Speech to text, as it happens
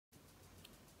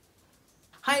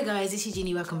Hi guys, it's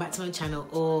Eugenie. Welcome back to my channel,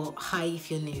 or hi if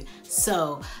you're new.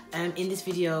 So in this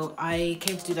video I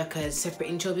came to do like a separate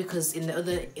intro because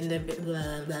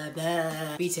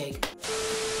retake.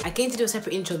 I came to do a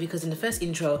separate intro because in the first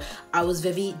intro I was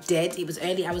very dead. It was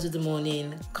early hours of the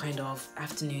morning, kind of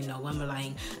afternoon. No, why am I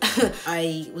lying?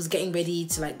 I was getting ready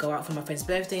to like go out for my friend's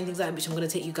birthday and things like that, which I'm gonna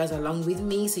take you guys along with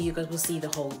me so you guys will see the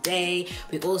whole day.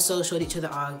 We also showed each other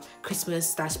our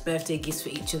Christmas/birthday gifts for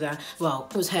each other. Well,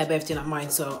 it was her birthday, not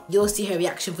mine, so you'll see her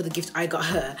reaction for the gift I got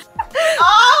her.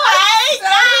 Oh my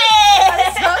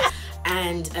god!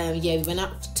 And yeah, we went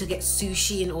out to get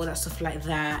sushi and all that stuff like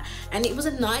that, and it was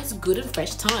a nice, good and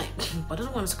fresh time. I don't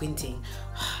know why I'm squinting.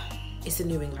 It's a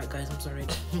new ring light, guys, I'm sorry.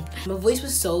 My voice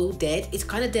was so dead. It's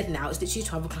kind of dead now. It's literally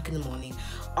 12 o'clock in the morning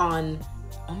on,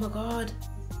 oh my god,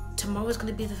 tomorrow's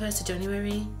gonna be the 1st of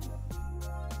January.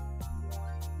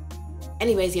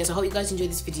 Anyways, yes, I hope you guys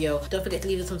enjoyed this video. Don't forget to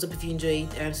leave a thumbs up if you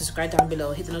enjoyed. Subscribe down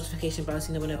below. Hit the notification bell so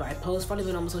you know whenever I post. Follow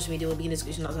me on my social media. Will be in the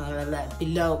description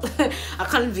below. I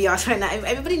can't be arsed right now.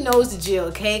 Everybody knows the drill,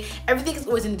 okay? Everything is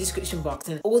always in the description box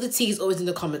and all the tea is always in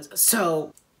the comments.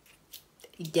 So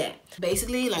yeah,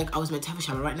 basically, like, I was meant to have a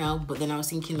shower right now, but then I was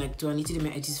thinking, like, do I need to do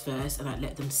my edges first and like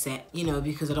let them set, you know,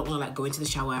 because I don't want to like go into the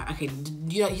shower. Okay,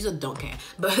 you know, you don't care,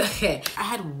 but okay, I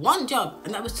had one job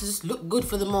and that was to just look good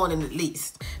for the morning at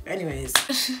least. But anyways,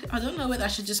 I don't know whether I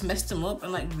should just mess them up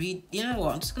and like you know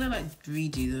what, I'm just gonna like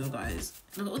redo them, guys.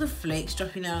 Look at all the flakes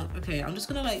dropping out. Okay, I'm just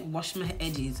gonna like wash my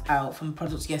edges out from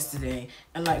products yesterday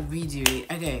and like redo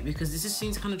it, okay, because this just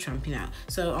seems kind of tramping out.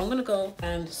 So I'm gonna go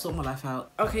and sort my life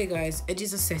out. Okay guys,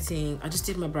 edges are setting. I just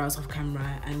did my brows off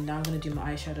camera and now I'm gonna do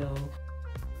my eyeshadow.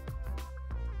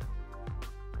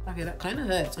 Okay, that kind of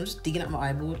hurts. I'm just digging at my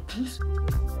eyeball.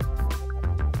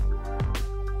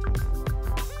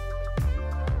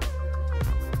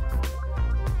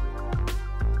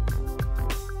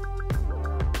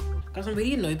 Guys, I'm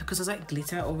really annoyed because there's like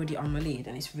glitter already on my lid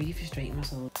and it's really frustrating my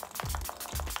soul.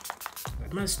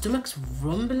 My stomach's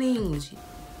rumbling.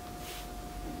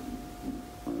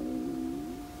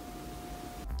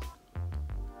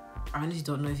 I honestly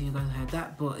don't know if you guys heard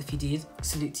that, but if you did,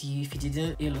 salute to you. If you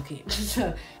didn't, you're lucky.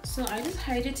 So I just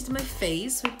hydrated my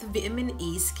face with the vitamin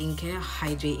E skincare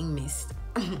hydrating mist.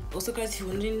 Also guys, if you're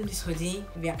wondering, this hoodie,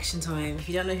 Reaction Time, if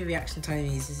you don't know who Reaction Time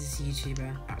is, this is a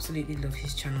YouTuber. Absolutely love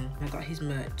his channel. I got his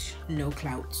merch, no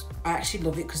clout. I actually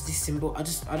love it because this symbol, I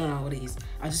don't know what it is.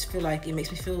 I just feel like it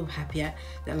makes me feel happier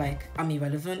that like I'm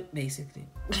irrelevant, basically.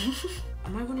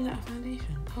 Am I running out of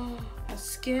foundation? Oh, that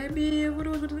scared me. What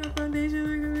do I do with that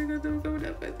foundation? Go with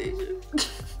that foundation.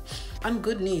 I'm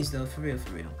good news though, for real,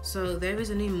 for real. So there is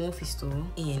a new Morphe store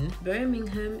in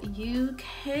Birmingham,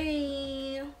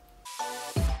 UK.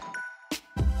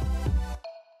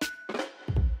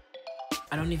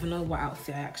 I don't even know what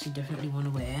outfit I actually definitely want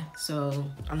to wear, so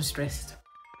I'm stressed.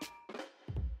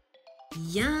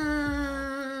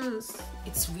 Yes!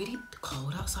 It's really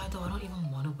cold outside though. I don't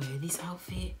even want to wear this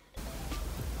outfit.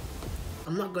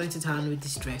 I'm not going to town with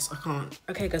this dress. I can't.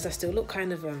 Okay guys, I still look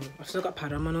kind of, I've still got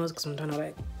powder on my nose because I'm trying to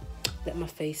like let my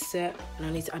face set, and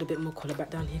I need to add a bit more colour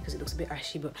back down here because it looks a bit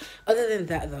ashy. But other than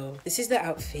that though, this is the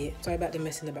outfit. Sorry about the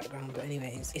mess in the background, but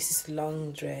anyways, it's this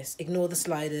long dress. Ignore the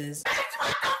sliders.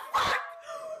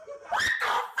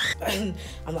 I'm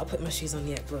not putting my shoes on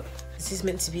yet, but this is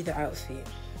meant to be the outfit.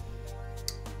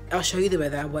 I'll show you the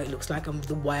weather, what it looks like, and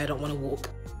why I don't want to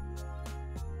walk.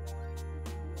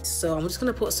 So I'm just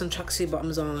gonna put some tracksuit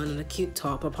bottoms on and a cute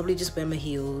top. I'll probably just wear my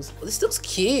heels. Well, this looks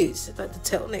cute. It's like the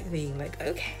turtleneck thing. Like,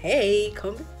 okay,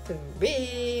 come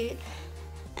through.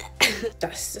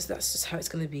 that's just how it's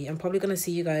gonna be. I'm probably gonna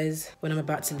see you guys when I'm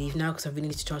about to leave now because I really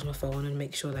need to charge my phone and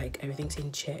make sure like everything's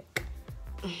in check.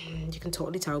 You can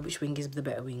totally tell which wing is the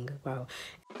better wing. Wow.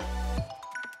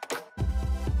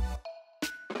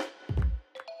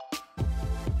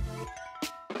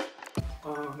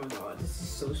 Oh my god, this is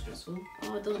so stressful.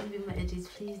 Oh, don't ruin my edges,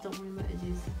 please don't ruin my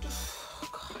edges. Oh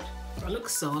god, I look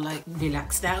so like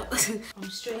relaxed out. I'm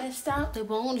stressed out, they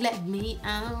won't let me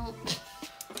out.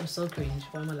 I'm so cringe.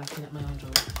 Why am I laughing at my own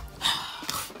joke?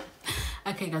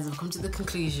 Okay guys, I've come to the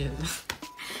conclusion.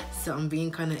 So I'm being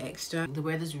kind of extra. The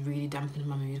weather's really dampening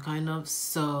my mood, kind of.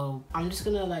 So I'm just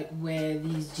gonna like wear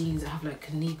these jeans that have like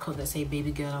a knee cut that say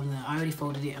baby girl on there. I already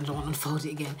folded it and I don't want to fold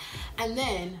it again. And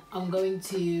then I'm going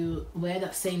to wear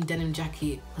that same denim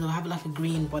jacket and I'll have like a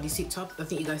green bodysuit top. I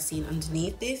think you guys seen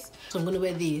underneath this. So I'm gonna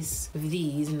wear this with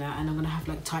these and that, and I'm gonna have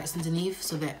like tights underneath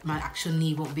so that my actual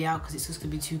knee won't be out because it's just gonna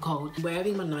be too cold. I'm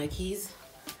wearing my Nikes.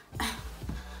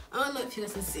 I don't know if you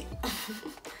guys can see.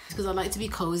 Because I like to be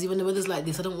cozy when the weather's like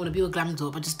this. I don't want to be all glammed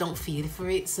up. I just don't feel for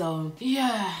it. So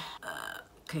yeah,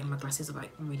 Okay, my glasses are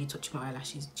like really touching my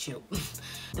eyelashes. Chill.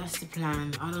 That's the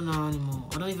plan. I don't know anymore.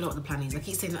 I don't even know what the plan is. I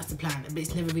keep saying that's the plan, but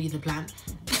it's never really the plan.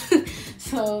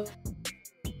 So,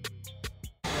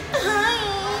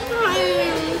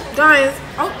 hi guys.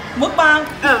 Oh, mukbang.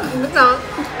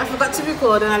 I forgot to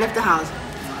record and I left the house.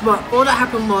 But all that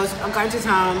happened was I'm going to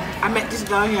town. I met this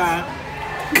girl here.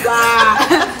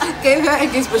 Gave her a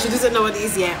gift, but she doesn't know what it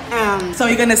is yet. So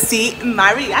you're gonna see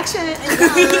my reaction.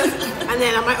 And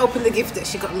then I might open the gift that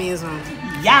she got me as well.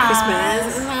 Yeah.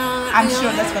 Christmas. I'm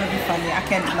sure that's gonna be funny. I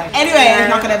can't like. Anyway, I'm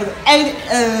not gonna.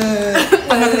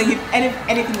 I'm not gonna give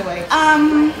anything away.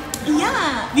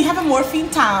 Yeah, we have a morphine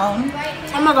town.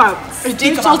 Oh my god, if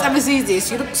James Charles ever sees this,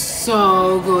 you look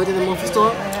so good in the morphine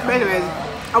store. But anyways,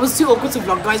 I was too awkward to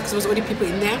vlog, guys, because there was already people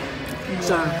in there.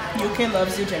 So UK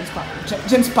loves you, James Charles.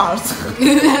 James Charles.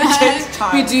 We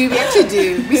do, we actually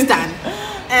do. We stand.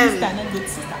 We stand and good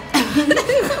sister.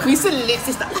 We salute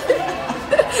sister.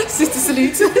 Sister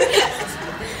salute.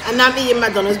 And now I'm eating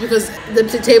McDonald's because the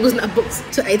table's not booked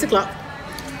till 8 o'clock.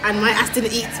 And my ass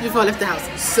didn't eat before I left the house.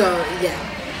 So yeah.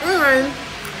 Alright.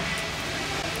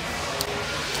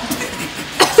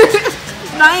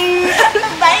 Bye.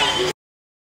 Bye.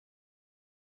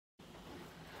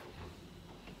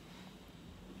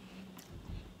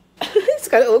 It's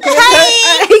kind of awkward.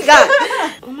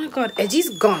 Oh my god, Edgy's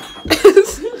gone.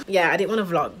 Yeah, I didn't want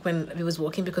to vlog when we was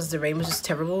walking because the rain was just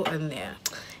terrible. And yeah.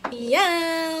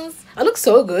 Yes, I look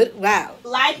so good. Wow.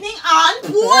 Lightning on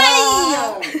point.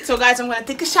 Wow. So guys, I'm gonna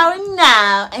take a shower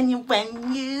now, and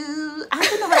when you, I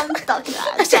don't know what I'm talking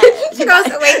about. She goes,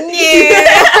 when you.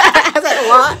 I was like,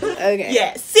 what? Okay.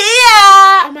 Yeah. See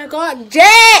ya. Oh my god,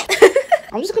 Jet.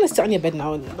 I'm just gonna sit on your bed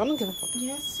now and I don't give a fuck.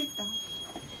 Yes, sit down.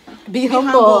 Be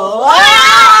humble.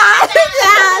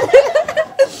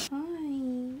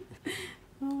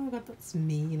 Oh my god, that's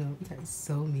me, you know, that is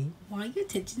so me. Why are you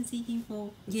attention seeking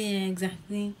for? Yeah,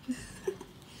 exactly.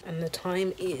 And the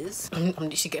time is, I'm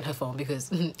literally getting her phone because,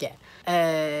 yeah,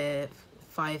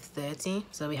 5:30.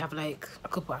 So we have like a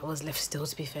couple hours left still,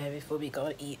 to be fair, before we go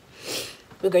and eat.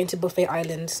 We're going to Buffet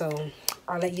Island, so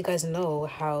I'll let you guys know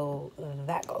how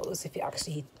that goes, if it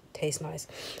actually tastes nice.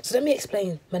 So let me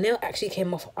explain. My nail actually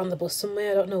came off on the bus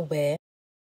somewhere, I don't know where.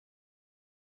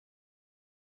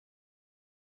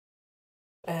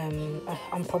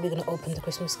 I'm probably gonna open the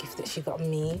Christmas gift that she got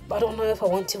me, but I don't know if I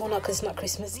want to or not because it's not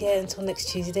Christmas yet until next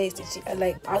Tuesday.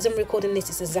 Like, as I'm recording this,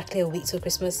 it's exactly a week till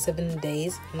Christmas, 7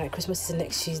 days, and like Christmas is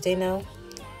next Tuesday now,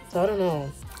 so I don't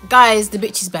know. Guys, the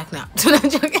bitch is back now.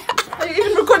 Are you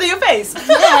even recording your face?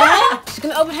 Yeah. She's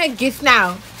gonna open her gift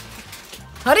now.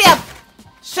 Hurry up.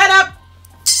 Shut up.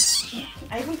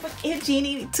 I even put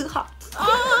Eugenie too hot.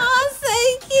 Oh,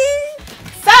 thank you.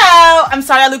 So I'm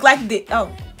sorry I look like this.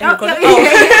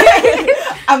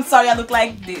 I'm sorry I look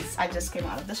like this. I just came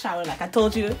out of the shower like I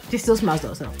told you. She still smells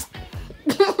though, so. No,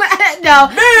 you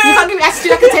can't give me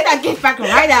attitude. I can take that gift back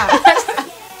right now.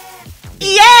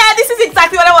 Yeah, this is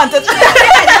exactly what I wanted.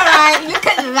 Alright, look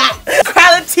at that.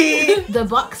 Quality. The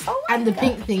box and the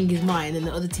pink thing is mine and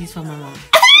the other two is from my mom.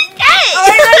 Hey! Oh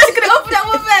my god, she's gonna open that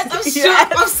one first. I'm shook.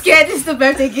 I'm scared. This is the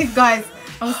birthday gift, guys.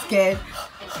 I'm scared.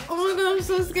 Oh my god, I'm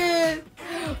so scared.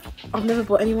 I've never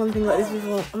bought anyone thing like this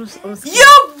before. I'm scared.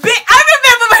 You bitch! I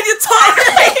remember when you told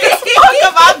me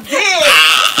about this.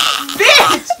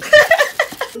 Bitch!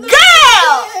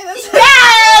 Girl! Yes!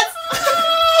 Yes!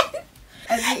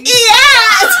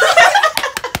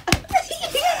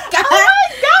 Oh my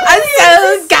god! I'm so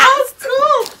gassed.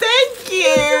 Cool. Thank you.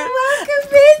 You're welcome,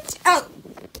 bitch. Oh.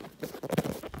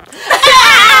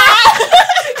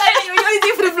 What are you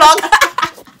doing for the vlog?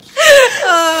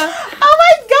 Oh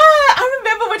my god! I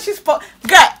remember when she spoke.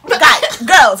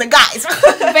 Girls and guys.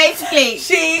 Basically,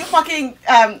 she fucking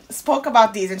spoke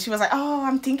about these and she was like, "Oh,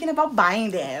 I'm thinking about buying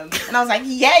them," and I was like,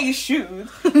 "Yeah, you should,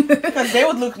 because they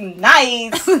would look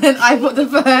nice." And I bought them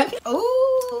for her.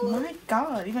 Oh my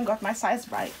god! Even got my size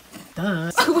right.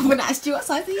 Duh. When I asked you what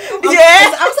size are you?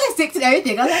 Yeah. I was size 6 and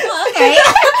everything. I was like, oh, okay.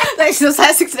 Like, she's a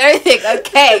size 6 and everything.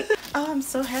 Okay. Oh, I'm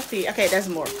so happy. Okay, there's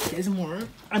more. There's more.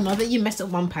 I know that you messed up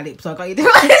one palette, so I got you.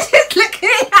 Just look at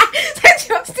it. Said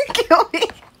she wants to kill me.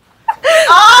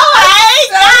 Oh my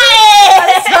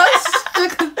god!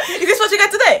 Is this what you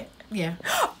got today? Yeah.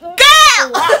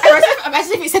 Girl!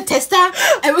 Imagine if it said tester.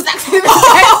 It was actually the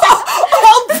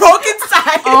all broken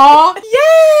side. Oh.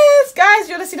 Yes, guys,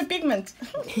 you want to see the pigment?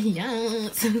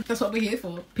 Yes. That's what we're here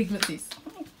for. Pigment this.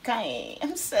 Okay,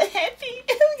 I'm so happy.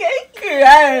 I'm gonna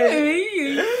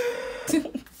cry.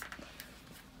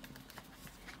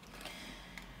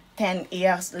 10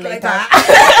 years later.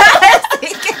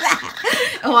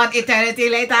 1 eternity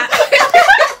later.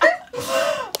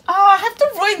 Oh, I have to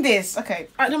doing this. Okay.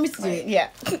 Alright, let me do it. Yeah.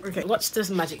 Okay, watch this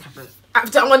magic happen.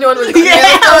 After I'm the one with the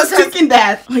Yeah, I was thinking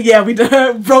that. Oh, yeah, with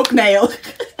the broke nail.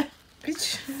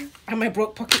 Bitch. And my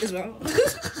broke pocket as well.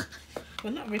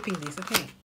 We're not ripping this, okay?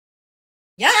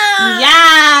 Yeah!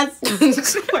 Yes!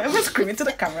 Wait, I'm screaming to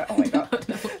the camera. Oh my god.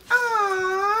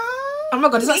 Oh my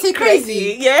god, is that so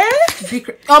crazy? Yeah?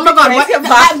 Oh my god, crazy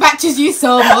that matches you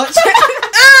so much.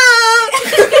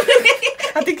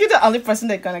 I think you're the only person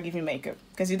that's gonna give me makeup.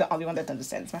 Because you're the only one that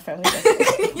understands. My family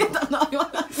doesn't. You're the only one.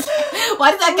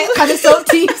 Why did that get kind of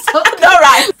salty? No,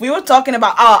 right. We were talking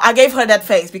about, I gave her that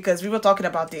face because we were talking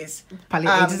about this.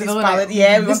 Palette This palette,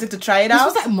 yeah, we wanted to try it out.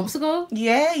 This was like months ago.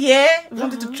 Yeah. We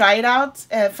wanted to try it out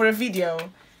for a video.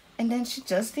 And then she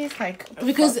just did like...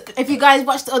 Because if you guys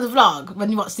watched the other vlog,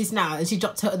 when you watch this now, and she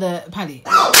dropped her other palette.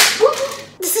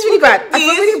 This is really bad. I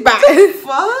feel really bad.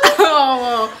 Fuck?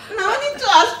 Oh. Now I need to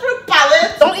ask for a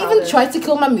palette. Don't even try to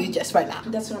kill my mood just right now.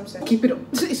 That's what I'm saying. Keep it up.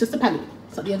 It's just a palette.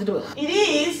 It's not the end of the world. It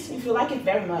is, if you like it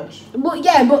very much. Well,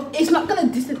 yeah, but it's not gonna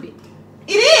disappear.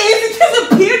 It is! It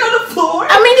just appeared on the floor!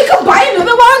 I mean, you can buy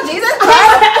another one, Jesus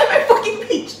Christ! My fucking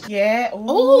peach! Yeah. Ooh.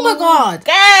 Oh my god!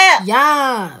 Yeah!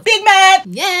 Yeah! Big man!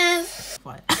 Yes!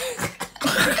 What?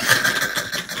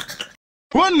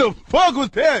 What the fuck was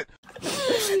that?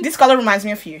 This color reminds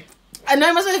me of you. I know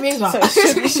it must have been well. So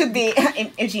it should be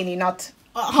Eugenie, not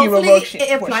hero hopefully worship.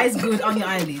 it applies good on your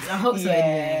eyelids. I hope so.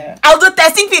 Yeah. I'll do a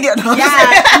testing video now. Yeah,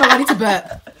 I'm ready to burp.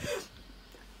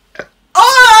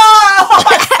 Oh!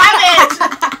 Savage!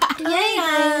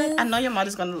 Yeah. I know your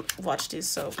mother's gonna watch this,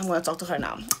 so I'm gonna talk to her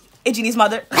now. Eugenie's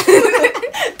mother.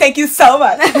 Thank you so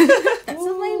much. That's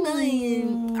on my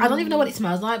mind. I don't even know what it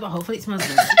smells like, but hopefully it smells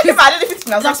good. Imagine if it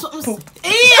smells That's like what poop.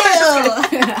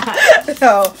 Ew!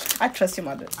 So, I trust your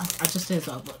mother. I trust her as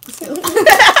well, but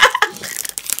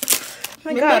Oh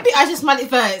my God. maybe I should smell it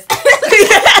first.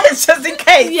 Yes, just in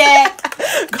case. Yeah.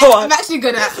 Go on. I'm actually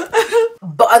good at.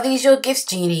 But are these your gifts,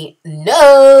 Genie?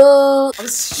 No. I'm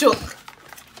shook.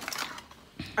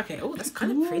 Okay. Oh, that's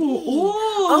kind of pretty. Ooh.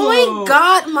 Oh my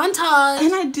God, montage.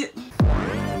 And I did.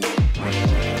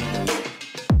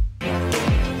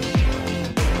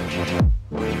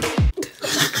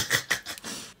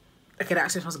 Okay, that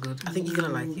actually smells good. I think you're gonna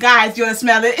like it. Guys, you wanna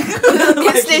smell it?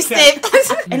 Yes, snip.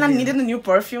 And I needed a new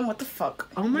perfume. What the fuck?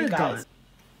 Oh my You God. guys.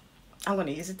 I'm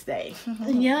gonna use it today.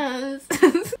 Yes.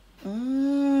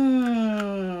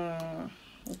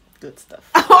 Good stuff.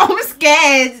 Oh, I'm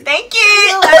scared. Thank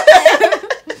you.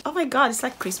 Oh my God, it's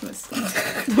like Christmas.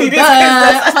 That's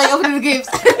why you opening the gifts.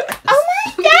 Oh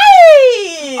my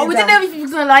God. Oh, we didn't know if you were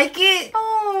gonna like it.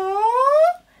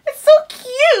 Aww, it's so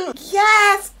cute.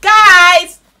 Yes,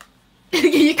 guys.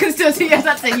 You can still see yes,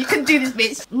 I'm saying you can do this,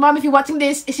 bitch. Mom, if you're watching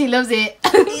this, she loves it.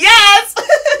 Yes.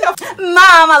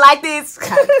 Mom, I like this.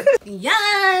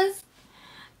 Yes.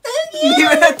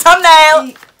 Give it a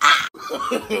thumbnail.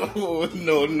 Oh,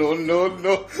 no, no, no,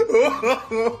 no.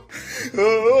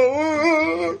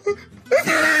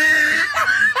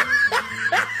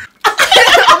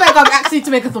 Oh my God, we actually need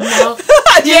to make a thumbnail.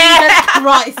 Yeah.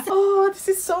 Right. Oh, this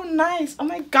is so nice. Oh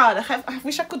my God, I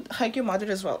wish I could hug your mother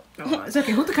as well. Oh, it's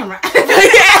okay, hold the camera.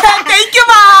 Yeah, thank you,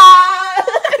 Mom.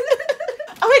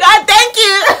 Oh my God, thank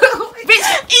you. Bitch,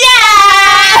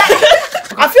 yeah.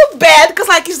 I feel bad because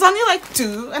like it's only like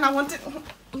 2 and I wanted.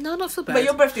 No, not feel bad. But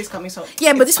your birthday's coming, so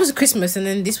yeah, but this was Christmas and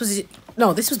then this was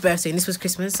this was birthday and this was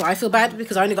Christmas, so I feel bad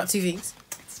because I only got 2 things.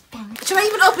 Should I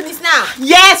even open this now?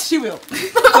 yes, she will.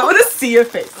 I want to see your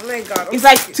face. Oh my God. It's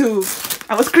like 2.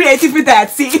 I was creative with that.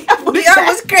 See, That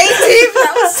was creative.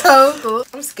 That was so good.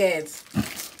 I'm scared.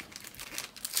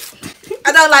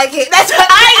 I don't like it. That's what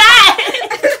I like.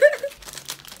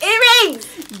 Earrings.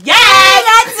 Yes,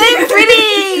 That's so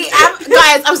pretty.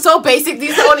 Guys, I'm so basic.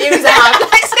 These are the only earrings I have.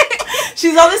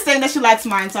 she's always saying that she likes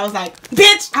mine, so I was like,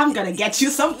 bitch, I'm gonna get you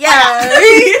some. Yeah.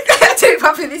 Do it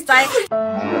properly this time.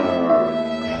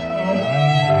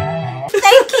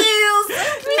 Thank you.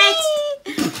 Next.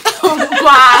 Oh,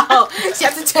 wow. She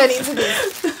has to turn it into this.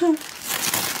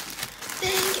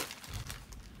 Thank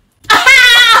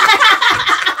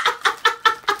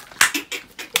you.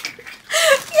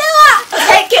 Yeah.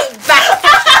 Take it back.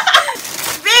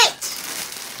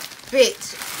 Bitch.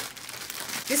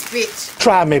 This bitch.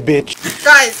 Try me, bitch.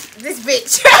 Guys, this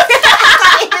bitch.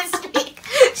 I can't even speak.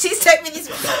 She sent me this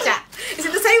picture. Is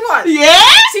it the same one? Yeah.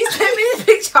 She sent me this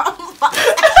picture on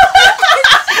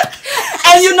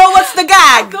And you know what's the I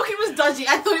gag? thought it was dodgy.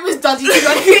 I thought it was dodgy.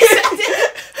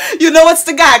 You know what's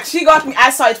the gag? She got me. I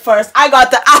saw it first. I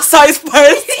got the I saw it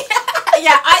first.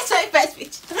 Yeah, I saw it first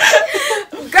bitch.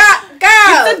 Girl.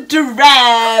 It's a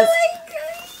dress.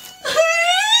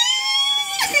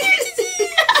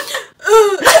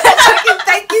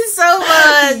 Thank you so so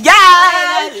much.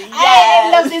 Yes. I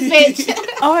love this bitch.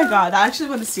 Oh my god, I actually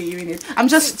want to see you in it. I'm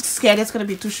just scared it's gonna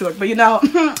be too short, but you know,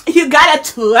 you gotta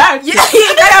twerk. You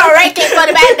gotta rank it for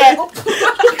the bad.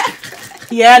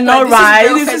 Yeah, no, Like, right?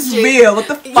 this This is is real real. What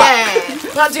the fuck? Yeah,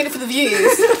 we're not doing it for the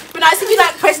views. But nice if you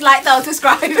like press like though,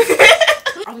 subscribe. I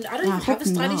don't even have a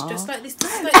stylish dress like this.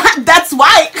 That's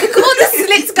why. Look at all the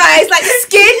slits, guys. Like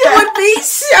skin would be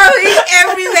showing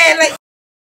everywhere. Like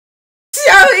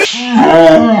showing.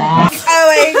 Oh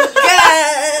my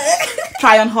god.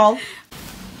 Try on haul.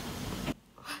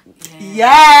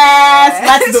 Yes.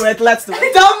 Let's do it. Let's do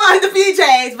it. Don't mind the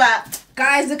PJs, but.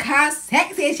 Guys, look how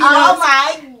sexy she Oh looks.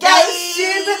 my god. Those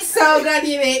shoes look so good,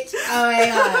 you bitch. Oh my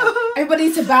god. Everybody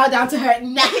needs to bow down to her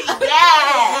now.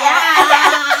 Yeah.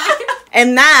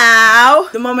 And now,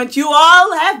 the moment you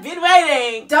all have been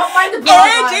waiting. Don't mind the bra.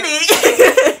 Eugenie.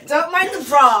 Don't mind the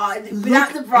bra.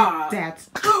 Without the bra. That.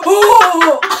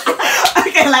 Ooh.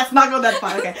 Okay, let's not go that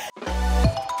far. Okay.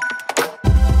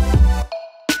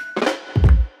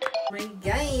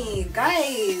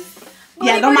 Guys.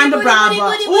 Yeah, don't mind the bra,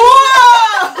 but.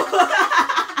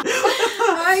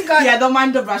 Oh my god. Yeah, don't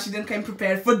mind the bra. She didn't come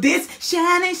prepared for this.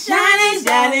 Shining, shining,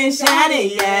 shining,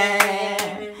 shining,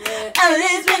 yeah. Oh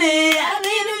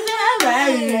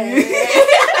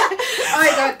my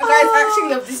god, guys, I actually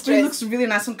love this dress. It looks really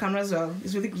nice on camera as well.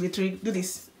 It's really glittery. Do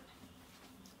this.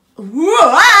 Whoa!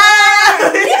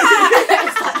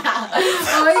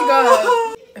 Oh my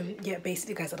god. Yeah,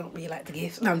 basically, guys, I don't really like the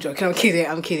gift. No, I'm joking. I'm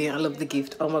kidding. I love the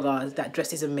gift. Oh my god, that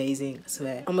dress is amazing. I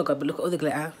swear. Oh my god, but look at all the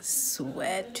glitter.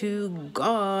 Swear to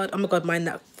God. Oh my god, mind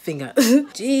that finger.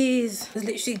 Jeez, there's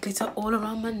literally glitter all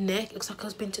around my neck. It looks like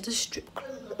I've been to the strip club.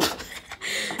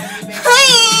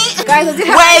 Hi, guys. I did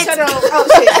have eyeshadow.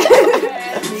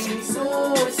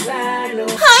 Oh shit.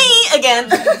 Hi again.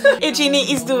 Eugenie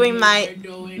is doing my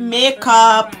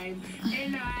makeup.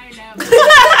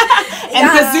 And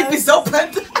her zip is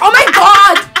open. Oh my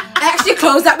god! I actually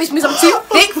closed that, which means I'm too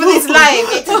thick for this live.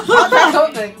 It's not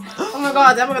open. Oh my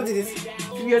god, I'm gonna do this.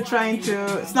 You're trying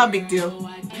to. It's not a big deal.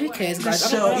 Who cares, guys? I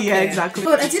Show, don't yeah, care. exactly.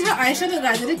 But I did her eyeshadow,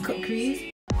 guys. I did cut crease.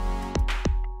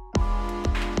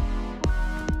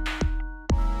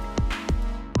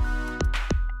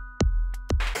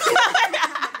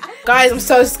 Guys, I'm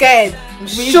so scared. I'm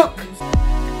shook.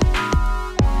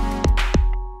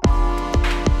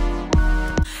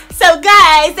 So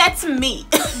guys, that's me.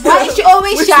 Why is she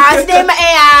always shy? Stay in my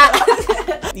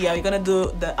ear. Yeah, we're gonna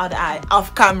do the other eye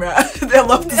off camera. The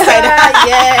left side eye.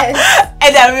 Yes.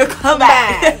 And then we'll come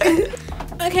back.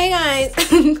 Okay, guys.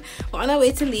 We're on our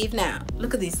way to leave now.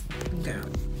 Look at this girl.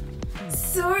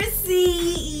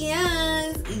 Saucy.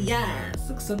 Yes. Yes.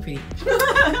 Looks so pretty.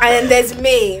 And then there's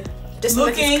me. Just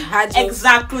Looking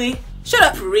exactly. Shut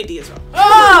up. Pretty as well.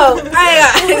 Oh my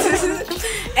god.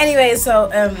 Anyway,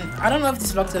 so I don't know if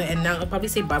this vlog's gonna end now. I'll probably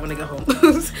say bye when I get home.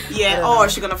 Yeah, or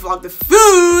she's gonna vlog the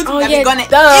food that we're gonna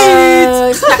eat.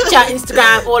 Snapchat,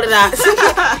 Instagram, all of that.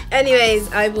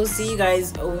 Anyways, I will see you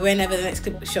guys whenever the next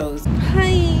clip shows.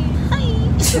 Hi.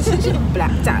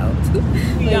 Blacked out.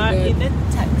 We are in a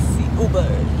taxi, Uber.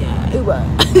 Yeah, Uber.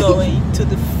 Going to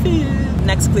the food.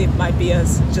 Next clip might be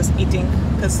us just eating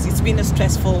because it's been a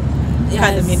stressful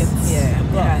kind of minutes. Yeah.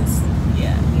 Yes.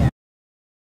 Yeah.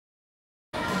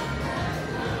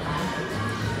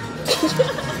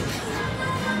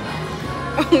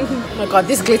 Oh my god,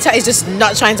 this glitter is just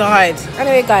not trying to hide.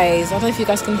 Anyway, guys, I don't know if you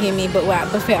guys can hear me, but we're at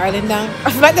Buffet Island now.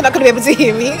 I feel like they're not gonna be able to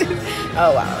hear me.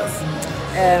 Oh wow.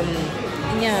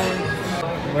 Yeah.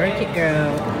 Work it,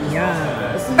 girl.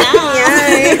 Yes.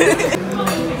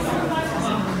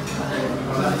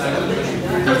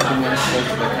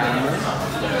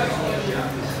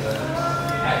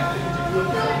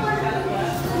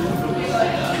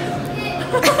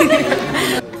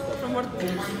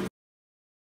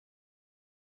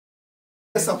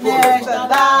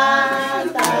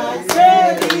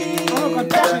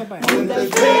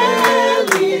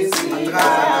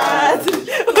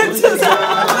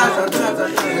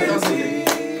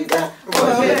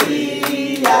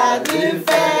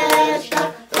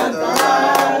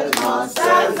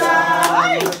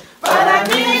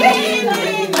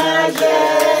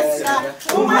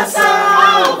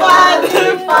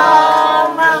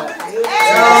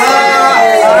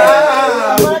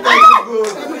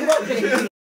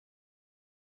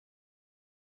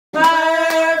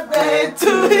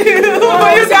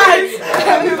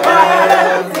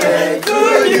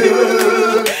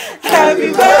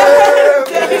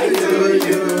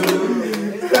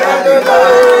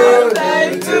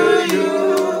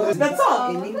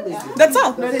 That's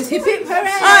all. No, there's hip hip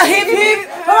hooray! Hip hip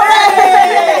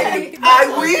hooray! I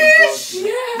wish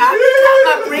I could have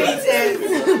my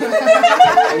breathing.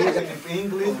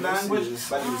 English language,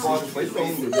 but in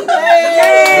Portuguese.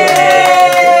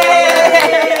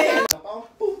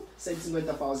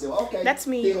 150 paus. Okay. That's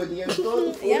me.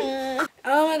 Yeah.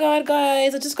 Oh my god,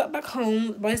 guys, I just got back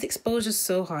home. Why is the exposure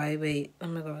so high? Wait, oh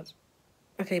my god.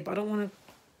 Okay, but I don't want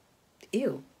to...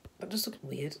 Ew, that just looks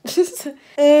weird.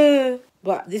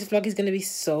 But this vlog is going to be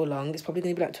so long. It's probably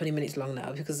going to be like 20 minutes long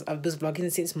now because I was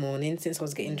vlogging since morning, since I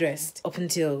was getting dressed up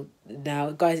until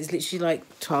now. Guys, it's literally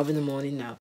like 12 in the morning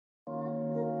now.